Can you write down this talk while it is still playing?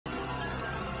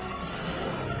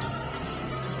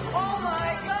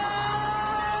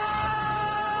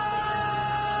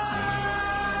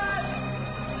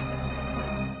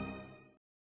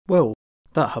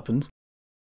that happened.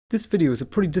 This video is a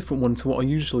pretty different one to what I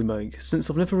usually make, since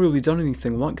I've never really done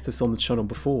anything like this on the channel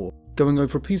before, going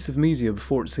over a piece of media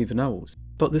before it's even out,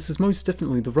 but this is most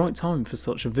definitely the right time for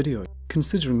such a video,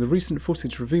 considering the recent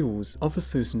footage reveals of a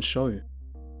certain show.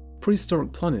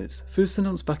 Prehistoric Planet, first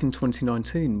announced back in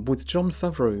 2019 with John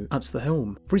Favreau at the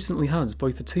helm, recently had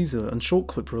both a teaser and short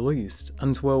clip released,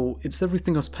 and well, it's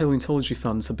everything us paleontology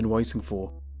fans have been waiting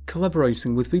for.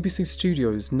 Collaborating with BBC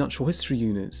Studios' Natural History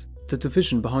Unit, the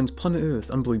division behind Planet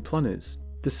Earth and Blue Planets,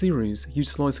 the series,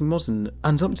 utilising modern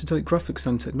and up-to-date graphics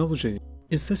and technology,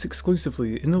 is set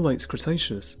exclusively in the Late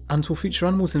Cretaceous and will feature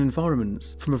animals and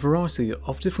environments from a variety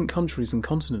of different countries and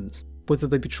continents, whether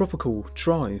they be tropical,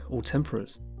 dry or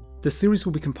temperate. The series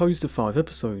will be composed of 5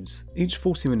 episodes, each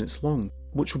 40 minutes long,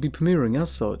 which will be premiering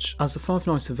as such as a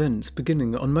 5-night event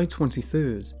beginning on May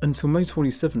 23rd until May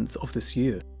 27th of this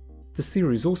year. The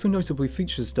series also notably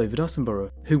features David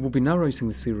Attenborough, who will be narrating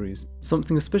the series,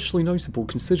 something especially notable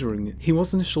considering he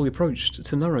was initially approached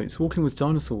to narrate Walking with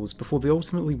Dinosaurs before they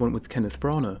ultimately went with Kenneth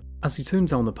Branagh, as he turned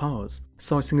down the part,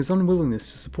 citing his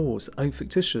unwillingness to support a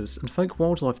fictitious and fake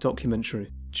wildlife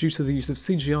documentary due to the use of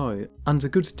CGI and a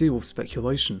good deal of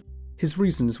speculation. His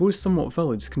reasons were somewhat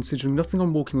valid considering nothing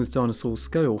on Walking with Dinosaurs'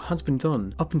 scale has been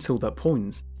done up until that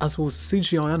point, as well as the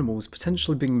CGI animals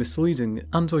potentially being misleading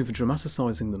and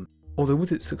over-dramatising them. Although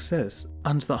with its success,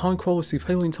 and that high-quality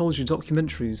paleontology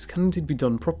documentaries can indeed be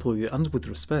done properly and with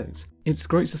respect, it's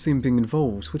great to see him being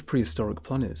involved with Prehistoric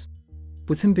Planet.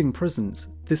 With him being present,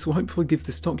 this will hopefully give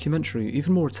this documentary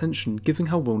even more attention given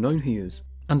how well known he is,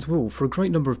 and will, for a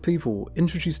great number of people,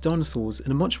 introduce dinosaurs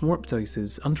in a much more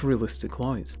updated and realistic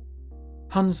light.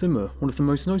 Hans Zimmer, one of the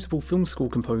most notable film score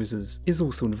composers, is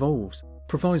also involved,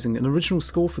 providing an original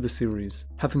score for the series,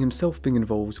 having himself been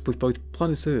involved with both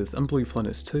Planet Earth and Blue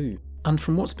Planets 2. And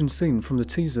from what's been seen from the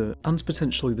teaser and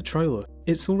potentially the trailer,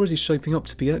 it's already shaping up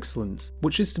to be excellent,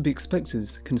 which is to be expected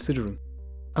considering.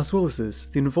 As well as this,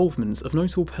 the involvement of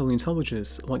notable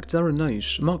paleontologists like Darren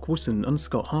Naish, Mark Wootton and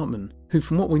Scott Hartman, who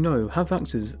from what we know have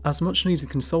acted as much needed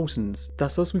consultants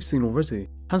that, as we've seen already,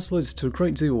 has led to a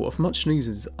great deal of much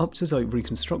needed up-to-date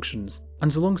reconstructions,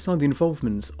 and alongside the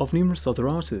involvement of numerous other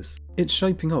artists, it's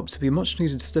shaping up to be a much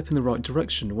needed step in the right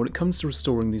direction when it comes to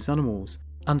restoring these animals,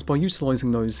 and by utilising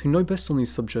those who know best on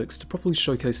these subjects to properly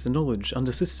showcase their knowledge and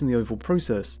assist in the overall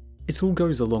process, it all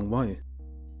goes a long way.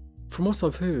 From what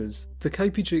I've heard, the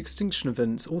KPG extinction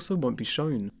event also won't be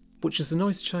shown, which is a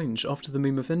nice change after the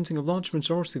meme of ending a large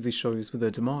majority of these shows with their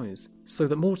demise, so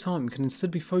that more time can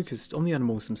instead be focused on the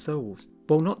animals themselves,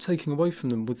 while not taking away from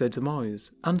them with their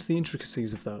demise and the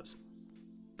intricacies of that.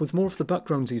 With more of the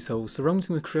background details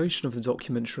surrounding the creation of the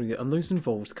documentary and those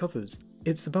involved covered,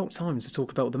 it's about time to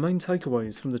talk about the main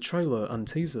takeaways from the trailer and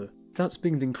teaser, that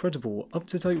being the incredible,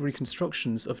 up-to-date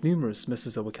reconstructions of numerous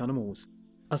Mesozoic animals.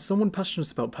 As someone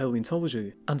passionate about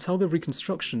paleontology and how their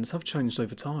reconstructions have changed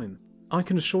over time, I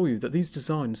can assure you that these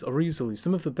designs are easily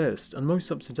some of the best and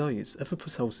most up-to-date ever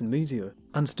put out in media,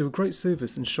 and do a great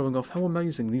service in showing off how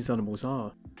amazing these animals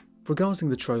are. Regarding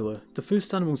the trailer, the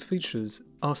first animal's features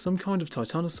are some kind of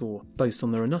titanosaur based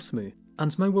on their anatomy,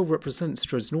 and may well represent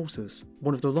Dreadnoughtus,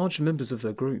 one of the larger members of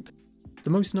their group. The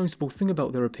most notable thing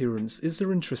about their appearance is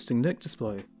their interesting neck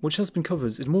display, which has been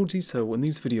covered in more detail in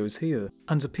these videos here,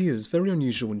 and appears very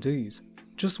unusual indeed.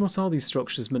 Just what are these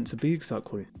structures meant to be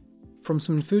exactly? From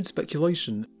some inferred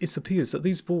speculation, it appears that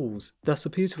these balls, that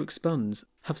appear to expand,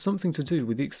 have something to do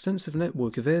with the extensive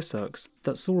network of air sacs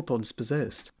that sauropods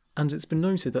possessed, and it's been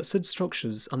noted that said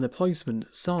structures and their placement,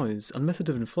 size, and method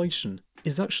of inflation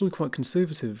is actually quite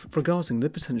conservative regarding their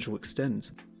potential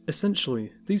extent.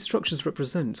 Essentially, these structures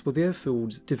represent where the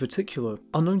air-filled diverticula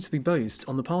are known to be based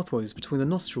on the pathways between the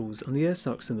nostrils and the air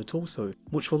sacs in the torso,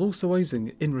 which while also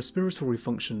aiding in respiratory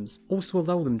functions, also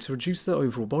allow them to reduce their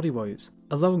overall body weight,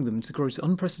 allowing them to grow to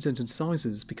unprecedented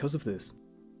sizes because of this.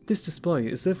 This display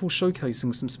is therefore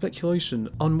showcasing some speculation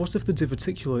on what if the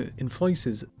diverticula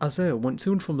inflated as air went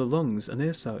to and from the lungs and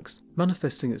air sacs,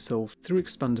 manifesting itself through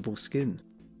expandable skin.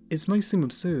 It may seem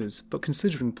absurd, but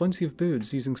considering plenty of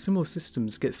birds using similar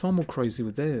systems get far more crazy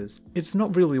with theirs, it's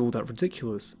not really all that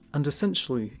ridiculous, and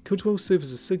essentially could well serve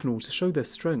as a signal to show their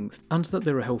strength and that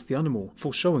they're a healthy animal,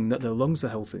 for showing that their lungs are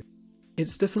healthy.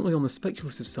 It's definitely on the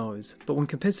speculative side, but when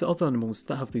compared to other animals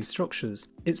that have these structures,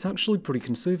 it's actually pretty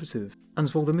conservative, and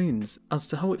while the means as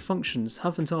to how it functions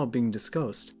have and are being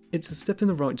discussed, it's a step in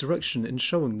the right direction in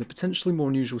showing the potentially more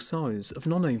unusual size of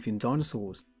non-avian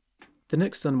dinosaurs. The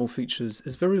next animal features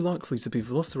is very likely to be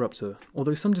Velociraptor,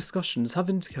 although some discussions have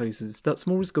indicated that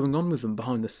more is going on with them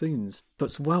behind the scenes,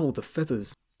 but wow, the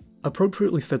feathers!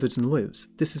 Appropriately feathered and lips,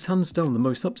 this is hands down the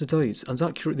most up-to-date and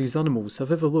accurate these animals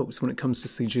have ever looked when it comes to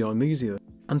CGI media,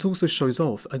 and also shows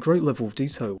off a great level of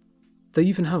detail. They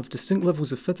even have distinct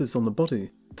levels of feathers on the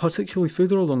body, particularly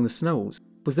further along the snouts,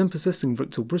 with them possessing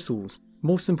rictal bristles,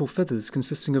 more simple feathers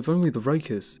consisting of only the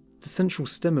rachis, the central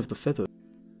stem of the feather.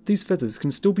 These feathers can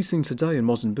still be seen today in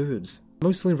modern birds,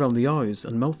 mostly around the eyes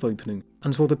and mouth opening,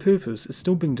 and while their purpose is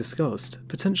still being discussed,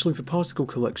 potentially for particle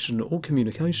collection or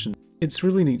communication, it's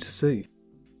really neat to see.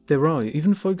 Their eye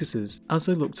even focuses as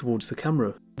they look towards the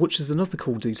camera, which is another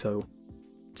cool detail.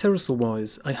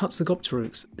 Pterosaur-wise, a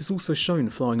Hatzegopteryx is also shown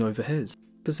flying overhead,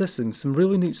 possessing some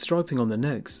really neat striping on their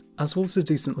necks, as well as a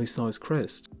decently sized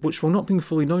crest, which while not being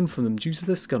fully known from them due to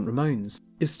their scant remains,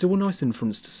 is still a nice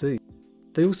inference to see.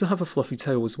 They also have a fluffy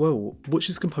tail as well, which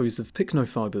is composed of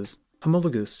pycnofibers,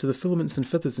 homologous to the filaments and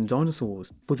feathers in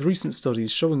dinosaurs, with recent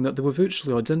studies showing that they were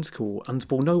virtually identical and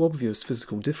bore no obvious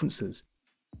physical differences.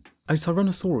 A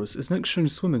Tyrannosaurus is next shown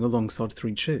swimming alongside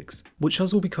 3 chicks, which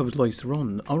as will be covered later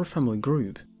on are a family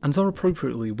group, and are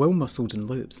appropriately well muscled and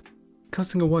lipped.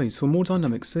 Cutting away to a more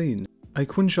dynamic scene, a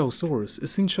Quinjalsaurus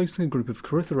is seen chasing a group of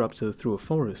Corythoraptor through a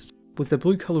forest, with their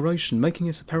blue coloration making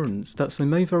it apparent that they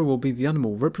may very well be the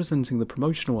animal representing the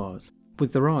promotional art,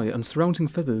 with their eye and surrounding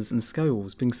feathers and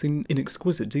scales being seen in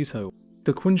exquisite detail.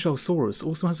 The Quinjalsaurus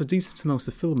also has a decent amount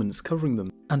of filaments covering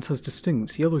them, and has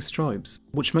distinct yellow stripes,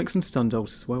 which makes them stand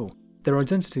out as well. Their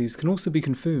identities can also be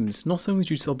confirmed not only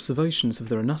due to observations of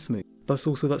their anatomy, but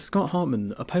also that Scott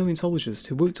Hartman, a paleontologist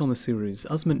who worked on the series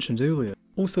as mentioned earlier,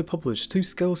 also published 2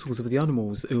 skeletals of the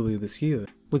animals earlier this year,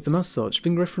 with them as such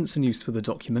being referenced and used for the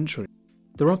documentary.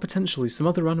 There are potentially some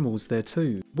other animals there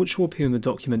too, which will appear in the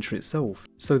documentary itself,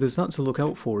 so there's that to look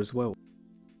out for as well.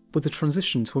 With the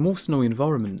transition to a more snowy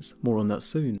environment, more on that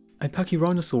soon, a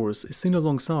Pachyrhinosaurus is seen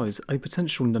alongside a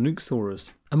potential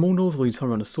Nanuqsaurus, a more northerly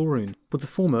Tyrannosaurian, with the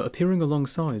former appearing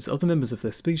alongside other members of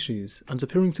their species and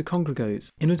appearing to congregate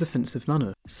in a defensive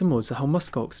manner, similar to how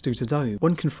muskox do today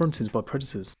when confronted by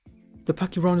predators. The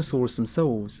Pachyrhinosaurus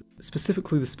themselves,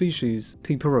 specifically the species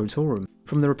P. perotorum,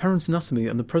 from their apparent anatomy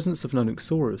and the presence of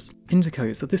Nanuqsaurus,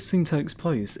 indicates that this scene takes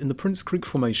place in the Prince Creek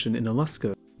Formation in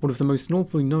Alaska, one of the most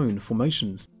northerly known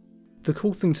formations. The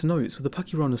cool thing to note with the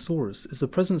Pachyrhinosaurus is the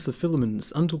presence of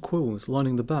filaments and or quills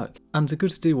lining the back and a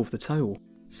good deal of the tail,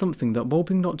 something that while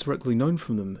being not directly known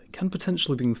from them, can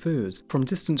potentially be inferred from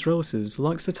distant relatives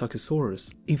like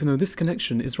Psittacosaurus, even though this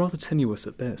connection is rather tenuous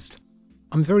at best.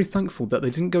 I'm very thankful that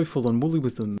they didn't go full on woolly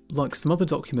with them like some other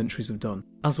documentaries have done,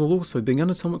 as well also being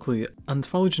anatomically and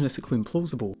phylogenetically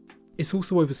implausible. It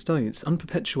also overstates and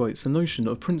perpetuates the notion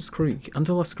of Prince Creek and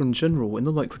Alaska in general in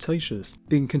the Late Cretaceous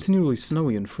being continually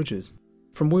snowy and frigid.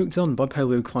 From work done by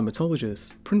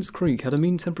paleoclimatologists, Prince Creek had a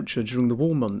mean temperature during the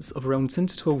warm months of around 10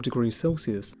 to 12 degrees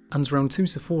Celsius and around 2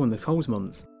 to 4 in the cold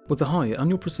months, with a high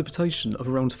annual precipitation of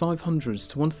around 500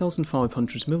 to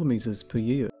 1,500 millimeters per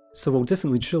year, so while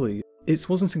definitely chilly, it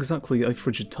wasn't exactly a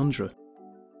frigid tundra.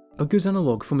 A good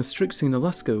analogue for Maastrichtian in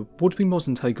Alaska would be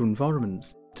modern taiga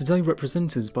environments, today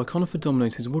represented by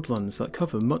conifer-dominated woodlands that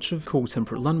cover much of cool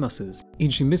temperate landmasses,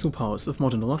 e.g. middle parts of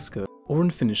modern Alaska or in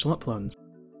Finnish Lapland.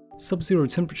 Sub-zero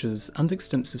temperatures and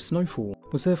extensive snowfall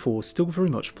was therefore still very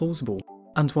much plausible,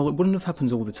 and while it wouldn't have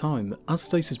happened all the time, as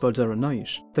stated by Darren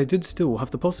Naish, they did still have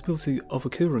the possibility of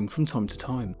occurring from time to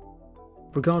time.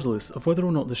 Regardless of whether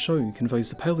or not the show conveys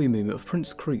the paleo-meme of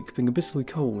Prince Creek being abyssally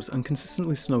cold and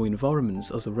consistently snowy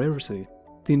environments as a rarity,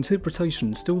 the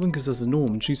interpretation still lingers as a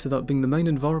norm due to that being the main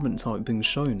environment type being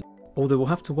shown, although we'll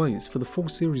have to wait for the full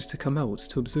series to come out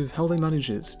to observe how they manage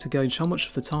it to gauge how much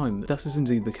of the time that is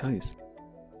indeed the case.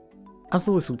 As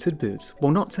a little tidbit,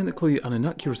 while not technically an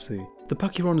inaccuracy, the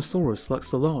Pachyrhinosaurus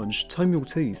lacks the large, tomial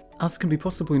teeth, as can be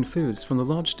possibly inferred from the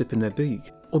large dip in their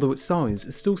beak, although its size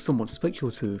is still somewhat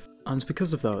speculative, and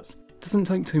because of that, doesn't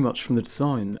take too much from the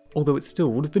design, although it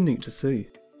still would have been neat to see.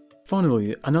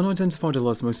 Finally, an unidentified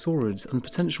elasmosaurid and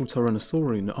potential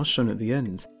tyrannosaurian are shown at the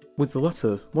end, with the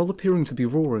latter, while appearing to be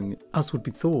roaring, as would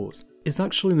be thought, is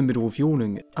actually in the middle of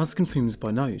yawning, as confirmed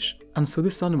by Naish, and so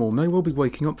this animal may well be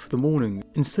waking up for the morning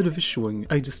instead of issuing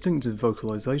a distinctive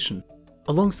vocalization.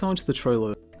 Alongside the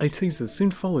trailer, a teaser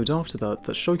soon followed after that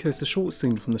showcased a short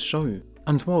scene from the show,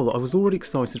 and while I was already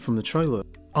excited from the trailer,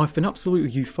 I've been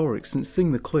absolutely euphoric since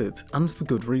seeing the clip, and for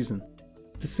good reason.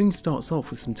 The scene starts off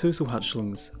with some turtle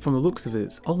hatchlings, from the looks of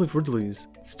it, olive ridleys,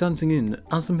 standing in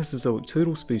as a Mesozoic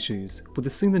turtle species, with the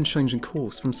scene then changing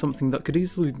course from something that could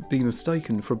easily be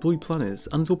mistaken for a Blue Planet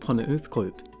and or Planet Earth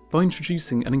clip, by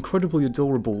introducing an incredibly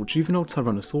adorable juvenile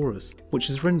Tyrannosaurus, which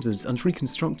is rendered and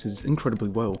reconstructed incredibly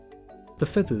well. The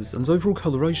feathers and overall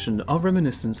coloration are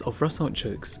reminiscent of rat-eyed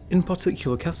chicks, in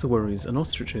particular cassowaries and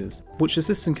ostriches, which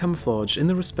assist in camouflage in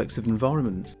their respective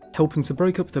environments, helping to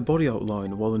break up their body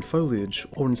outline while in foliage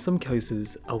or in some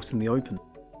cases out in the open.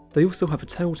 They also have a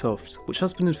tail tuft, which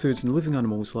has been inferred in living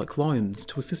animals like lions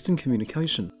to assist in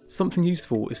communication, something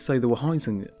useful if say they were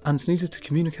hiding and needed to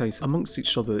communicate amongst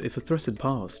each other if a threat had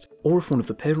passed, or if one of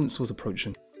the parents was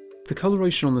approaching. The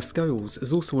coloration on the scales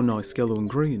is also a nice yellow and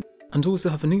green, and also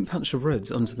have a neat patch of red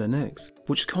under their necks,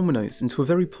 which culminates into a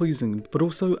very pleasing but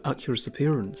also accurate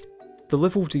appearance. The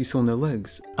level of detail on their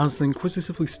legs, as they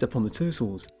inquisitively step on the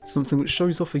turtles, something which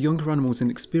shows off a younger animal's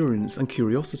inexperience and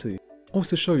curiosity,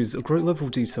 also shows a great level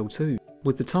of detail too,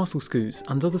 with the tarsal scutes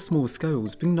and other smaller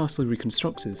scales being nicely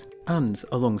reconstructed, and,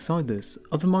 alongside this,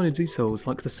 other minor details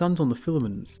like the sand on the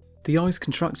filaments, the eyes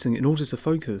contracting in order to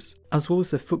focus, as well as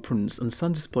their footprints and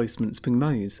sand displacements being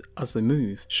made, as they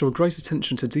move, show a great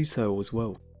attention to detail as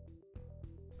well.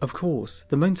 Of course,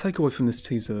 the main takeaway from this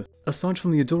teaser, aside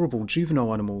from the adorable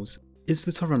juvenile animals, is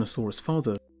the Tyrannosaurus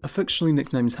father, affectionately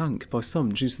nicknamed Hank by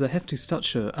some due to their hefty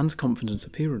stature and confident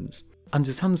appearance, and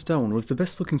is hands down one of the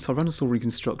best looking tyrannosaur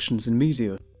reconstructions in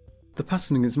media. The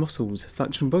patterning is mottled,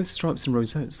 factoring both stripes and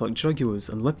rosettes like jaguars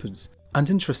and leopards, and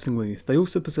interestingly, they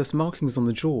also possess markings on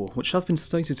the jaw which have been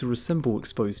stated to resemble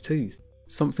exposed teeth,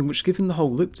 something which, given the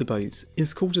whole lip debate,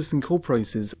 is called as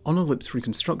incorporated on a lips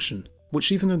reconstruction,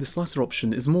 which, even though this latter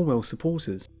option is more well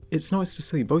supported, it's nice to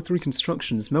see both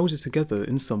reconstructions melded together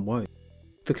in some way.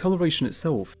 The coloration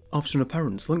itself, after an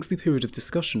apparent lengthy period of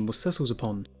discussion, was settled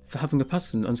upon for having a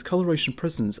pattern and coloration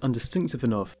present and distinctive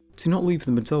enough to not leave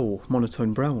them a dull,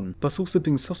 monotone brown, but also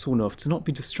being subtle enough to not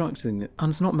be distracting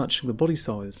and not matching the body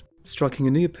size, striking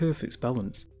a near-perfect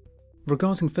balance.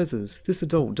 Regarding feathers, this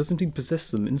adult does indeed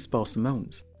possess them in sparse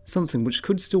amounts, something which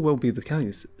could still well be the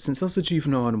case, since as the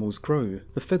juvenile animals grow,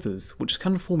 the feathers, which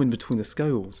can form in between the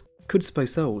scales, could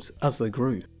space out as they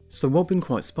grew. So while being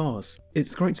quite sparse,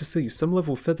 it's great to see some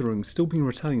level of feathering still being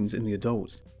retained in the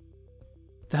adults.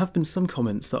 There have been some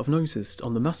comments that I've noticed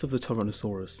on the mass of the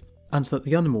Tyrannosaurus, and that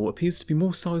the animal appears to be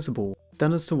more sizable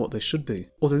than as to what they should be,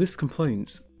 although this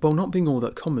complaint, while not being all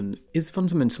that common, is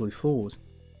fundamentally flawed.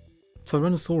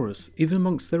 Tyrannosaurus, even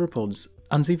amongst theropods,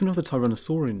 and even other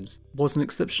tyrannosaurians, was an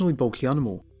exceptionally bulky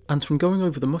animal, and from going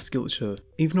over the musculature,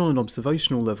 even on an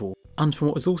observational level, and from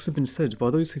what has also been said by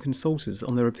those who consulted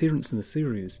on their appearance in the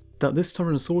series, that this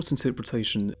Tyrannosaurus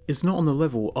interpretation is not on the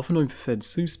level of an overfed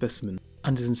zoo specimen,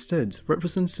 and is instead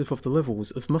representative of the levels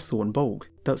of muscle and bulk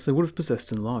that they would have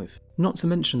possessed in life. Not to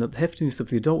mention that the heftiness of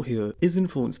the adult here is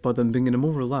influenced by them being in a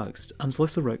more relaxed and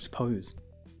less erect pose.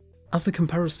 As a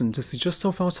comparison to see just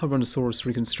how far Tyrannosaurus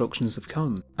reconstructions have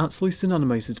come, at least in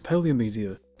animated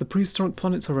paleomedia, the Prehistoric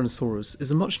Planet Tyrannosaurus is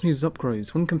a much needed upgrade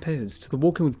when compared to the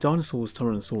Walking with Dinosaurs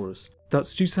Tyrannosaurus,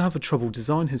 that's due to have a troubled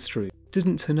design history,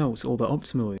 didn't turn out all that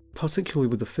optimally, particularly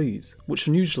with the feet, which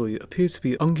unusually appear to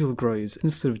be ungular greys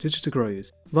instead of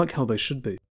digitigrades, like how they should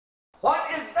be. What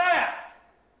is that?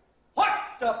 What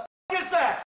the f*** is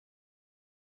that?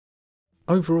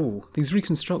 Overall, these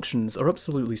reconstructions are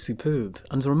absolutely superb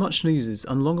and are a much needed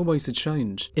and long awaited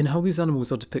change in how these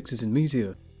animals are depicted in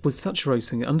media, with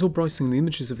saturating and or brightening the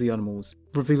images of the animals,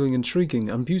 revealing intriguing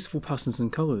and beautiful patterns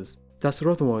and colours that are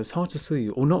otherwise hard to see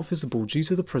or not visible due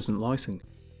to the present lighting.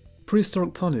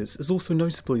 Prehistoric Planet is also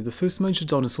notably the first major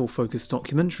dinosaur-focused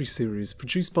documentary series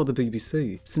produced by the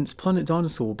BBC since Planet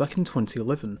Dinosaur back in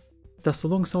 2011. That's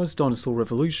alongside Dinosaur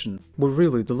Revolution, were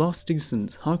really the last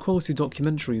decent, high-quality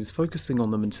documentaries focusing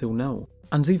on them until now,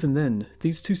 and even then,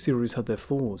 these two series had their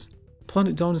flaws.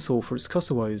 Planet Dinosaur for its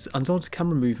cutaways and odd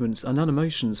camera movements and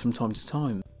animations from time to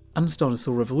time, and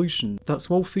Dinosaur Revolution, that's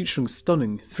while featuring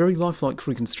stunning, very lifelike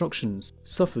reconstructions,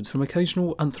 suffered from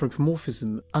occasional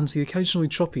anthropomorphism and the occasionally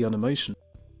choppy animation.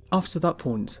 After that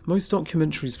point, most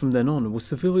documentaries from then on were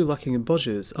severely lacking in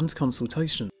budget and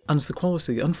consultation, and the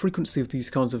quality and frequency of these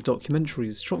kinds of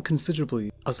documentaries dropped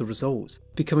considerably as a result,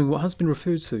 becoming what has been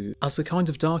referred to as a kind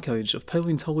of dark age of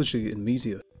paleontology in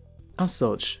media. As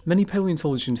such, many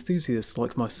paleontology enthusiasts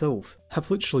like myself have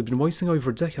literally been waiting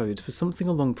over a decade for something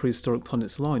along Prehistoric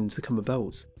Planet's line to come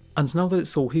about, and now that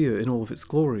it's all here in all of its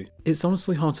glory, it's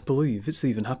honestly hard to believe it's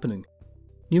even happening.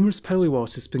 Numerous paleo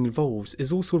artists being involved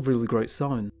is also a really great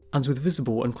sign, and with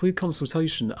visible and clear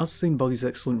consultation as seen by these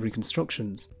excellent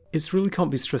reconstructions, it really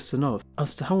can't be stressed enough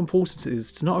as to how important it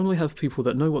is to not only have people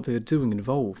that know what they are doing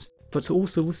involved, but to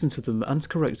also listen to them and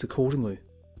correct accordingly.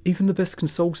 Even the best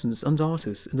consultants and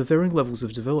artists in the varying levels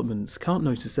of development can't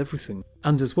notice everything,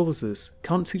 and as well as this,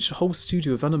 can't teach a whole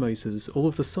studio of animators all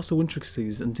of the subtle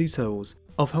intricacies and details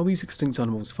of how these extinct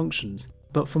animals functioned,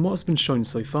 But from what has been shown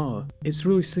so far, it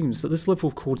really seems that this level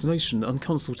of coordination and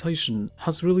consultation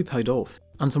has really paid off,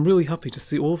 and I'm really happy to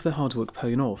see all of their hard work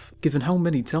paying off, given how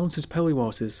many talented paleo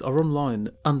artists are online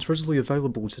and readily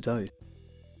available today.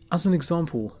 As an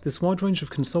example, this wide range of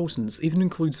consultants even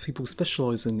includes people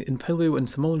specialising in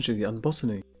paleoentomology and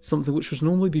botany, something which would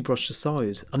normally be brushed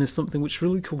aside, and is something which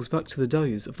really calls back to the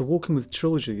days of the Walking With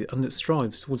trilogy and it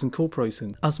strives towards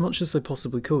incorporating as much as they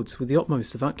possibly could with the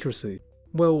utmost of accuracy.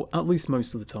 Well, at least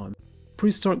most of the time.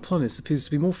 Prehistoric Planet appears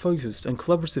to be more focused and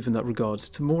collaborative in that regard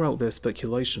to more out there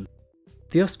speculation.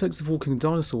 The aspects of Walking with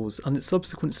Dinosaurs and its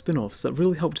subsequent spin-offs that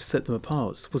really helped to set them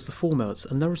apart was the format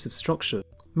and narrative structure,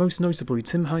 most notably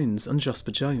Tim Haynes and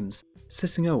Jasper James,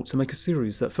 setting out to make a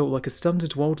series that felt like a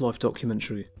standard wildlife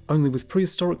documentary, only with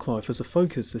prehistoric life as a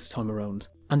focus this time around,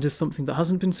 and is something that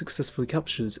hasn't been successfully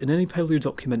captured in any paleo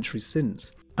documentaries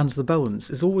since, and the balance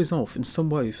is always off in some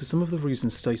way for some of the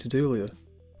reasons stated earlier.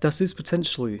 That is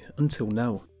potentially until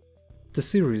now. The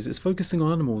series is focusing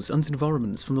on animals and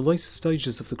environments from the later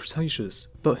stages of the Cretaceous,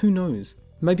 but who knows,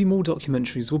 maybe more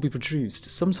documentaries will be produced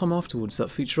sometime afterwards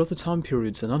that feature other time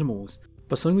periods and animals,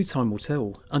 but only time will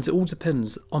tell, and it all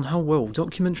depends on how well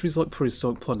documentaries like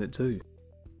Prehistoric Planet do.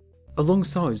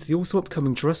 Alongside the also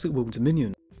upcoming Jurassic World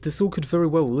Dominion, this all could very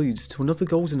well lead to another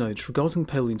golden age regarding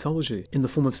paleontology in the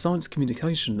form of science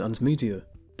communication and media.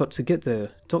 But to get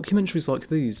there, documentaries like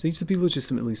these need to be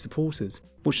legitimately supported,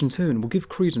 which in turn will give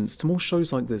credence to more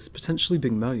shows like this potentially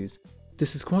being made.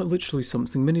 This is quite literally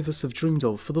something many of us have dreamed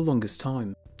of for the longest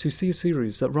time, to see a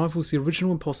series that rivals the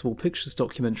original Impossible Pictures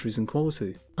documentaries in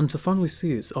quality, and to finally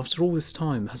see it after all this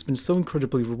time has been so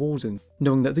incredibly rewarding,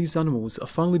 knowing that these animals are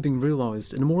finally being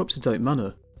realised in a more up-to-date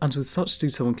manner, and with such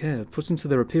detail and care put into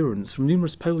their appearance from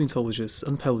numerous paleontologists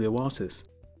and paleo artists.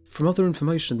 From other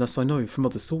information that I know from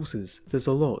other sources, there's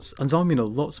a lot, and I mean a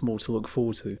lot more to look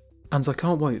forward to, and I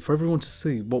can't wait for everyone to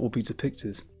see what will be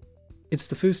depicted. It's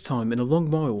the first time in a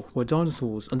long while where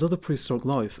dinosaurs and other prehistoric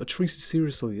life are treated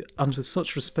seriously and with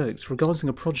such respect regarding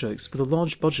a project with a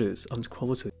large budget and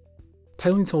quality.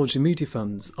 Paleontology media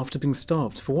fans, after being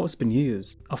starved for what has been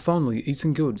years, are finally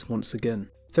eating good once again.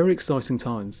 Very exciting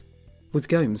times, with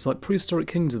games like Prehistoric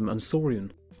Kingdom and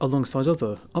Saurian, alongside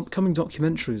other upcoming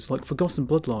documentaries like Forgotten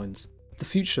Bloodlines. The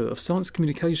future of science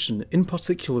communication, in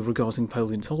particular regarding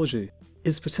paleontology,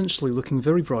 is potentially looking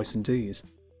very bright indeed.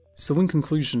 So in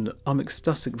conclusion, I'm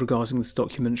ecstatic regarding this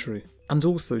documentary, and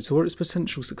also to where its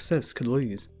potential success could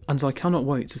lead, and I cannot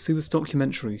wait to see this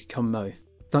documentary come May.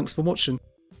 Thanks for watching.